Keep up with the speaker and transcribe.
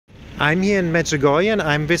I'm here in Medjugorje and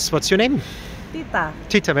I'm with, what's your name? Tita.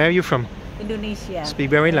 Tita, where are you from? Indonesia. Speak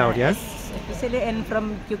very loud, yeah? Especially and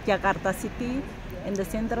from Yogyakarta city in the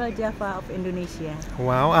central Java of Indonesia.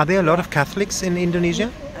 Wow, are there a lot of Catholics in Indonesia?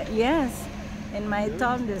 Yes, in my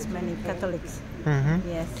town there's many Catholics.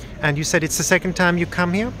 Yes. And you said it's the second time you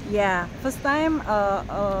come here? Yeah, first time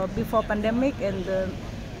before pandemic in the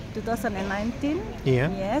 2019. Yeah.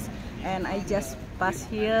 Yes, and I just passed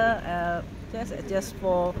here just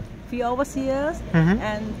for few hours here,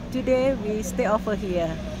 and today we stay over here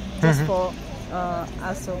just for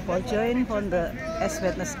also for join for the Ash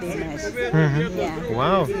Wednesday Mass. Yeah.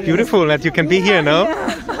 Wow, beautiful that you can be here now.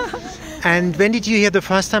 Yeah. And when did you hear the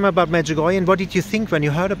first time about Medjugorje and what did you think when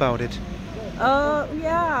you heard about it?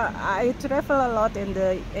 Yeah, I travel a lot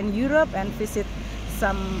in Europe and visit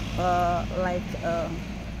some like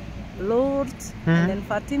Lourdes and then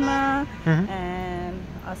Fatima and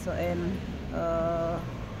also in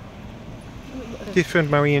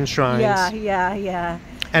different Marian shrines. Yeah.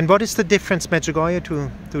 And what is the difference, Medjugorje,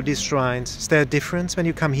 to these shrines? Is there a difference when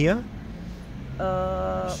you come here?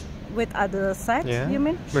 With other sites, you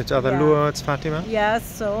mean? With other Lourdes, Fatima? Yeah,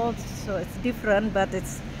 so it's different, but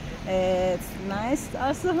it's nice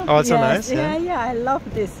also. Also yes, nice? Yeah, I love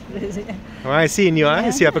this. Oh, I see in your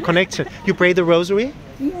eyes you have a connection. You pray the rosary?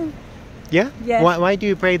 Yeah. Yeah? Yes. Why do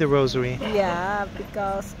you pray the rosary? Yeah,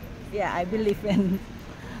 because I believe in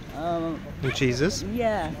Jesus?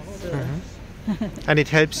 Yeah. So. And it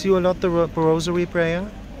helps you a lot, the rosary prayer?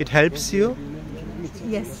 It helps you?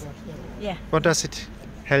 Yes. Yeah. What does it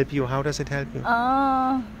help you? How does it help you?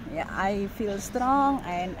 Yeah, I feel strong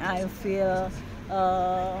and I feel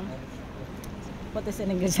what is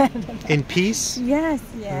in English? In peace? Yes.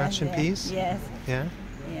 Much in peace? Yes. Yeah.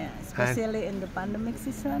 Yeah, especially in the pandemic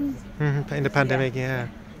season. In the pandemic, yeah.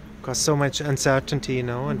 Because so much uncertainty,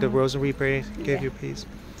 and the rosary prayer gave you peace.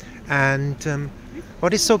 And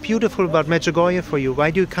what is so beautiful about Medjugorje for you?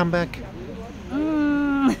 Why do you come back?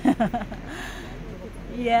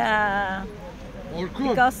 Yeah,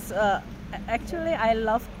 because actually I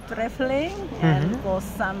love traveling and for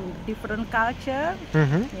some different culture.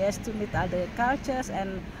 Yes, to meet other cultures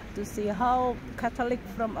and to see how Catholic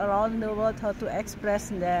from around the world how to express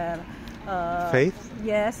their faith.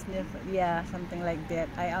 Yes, something like that.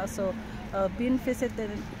 I also been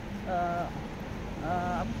visiting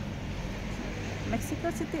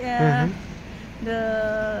Mexico City,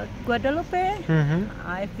 the Guadalupe.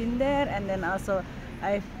 I've been there, and then also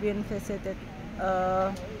I've been visited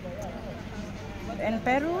in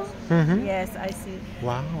Peru. Yes, I see.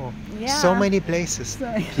 Wow, yeah. So many places.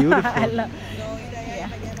 Beautiful. I love,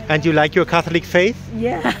 And you like your Catholic faith?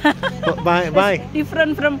 Yeah. Why? It's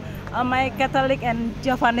different from my Catholic and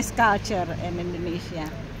Javanese culture in Indonesia.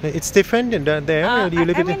 It's different in there? Do you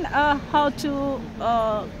look I mean, how to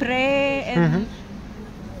pray and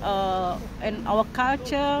in our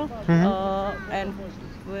culture and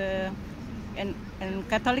in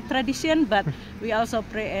Catholic tradition, but we also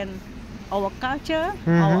pray in our culture,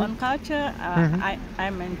 our own culture.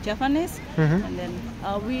 I'm in Javanese, and then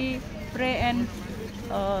we pray in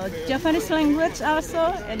Javanese language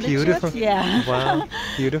also in the beautiful. church. Yeah. Wow,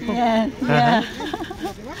 beautiful. Yeah.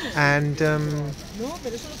 And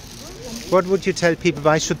what would you tell people?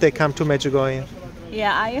 Why should they come to Medjugorje?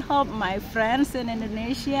 Yeah, I hope my friends in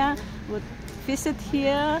Indonesia would visit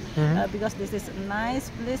here because this is a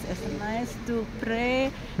nice place. It's nice to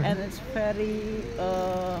pray and it's very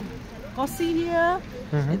cozy here.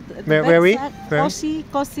 Very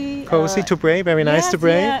cozy to pray. Very nice to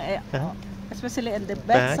pray. Yeah, especially in the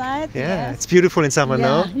backside. Yeah, yes. It's beautiful in summer,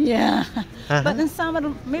 no? Yeah. But in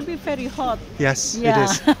summer maybe very hot. Yes, it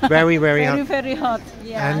is. Very, very hot. Very hot.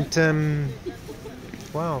 Yeah. And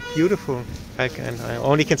wow, beautiful. I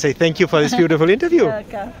only can say thank you for this beautiful interview.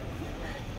 Okay.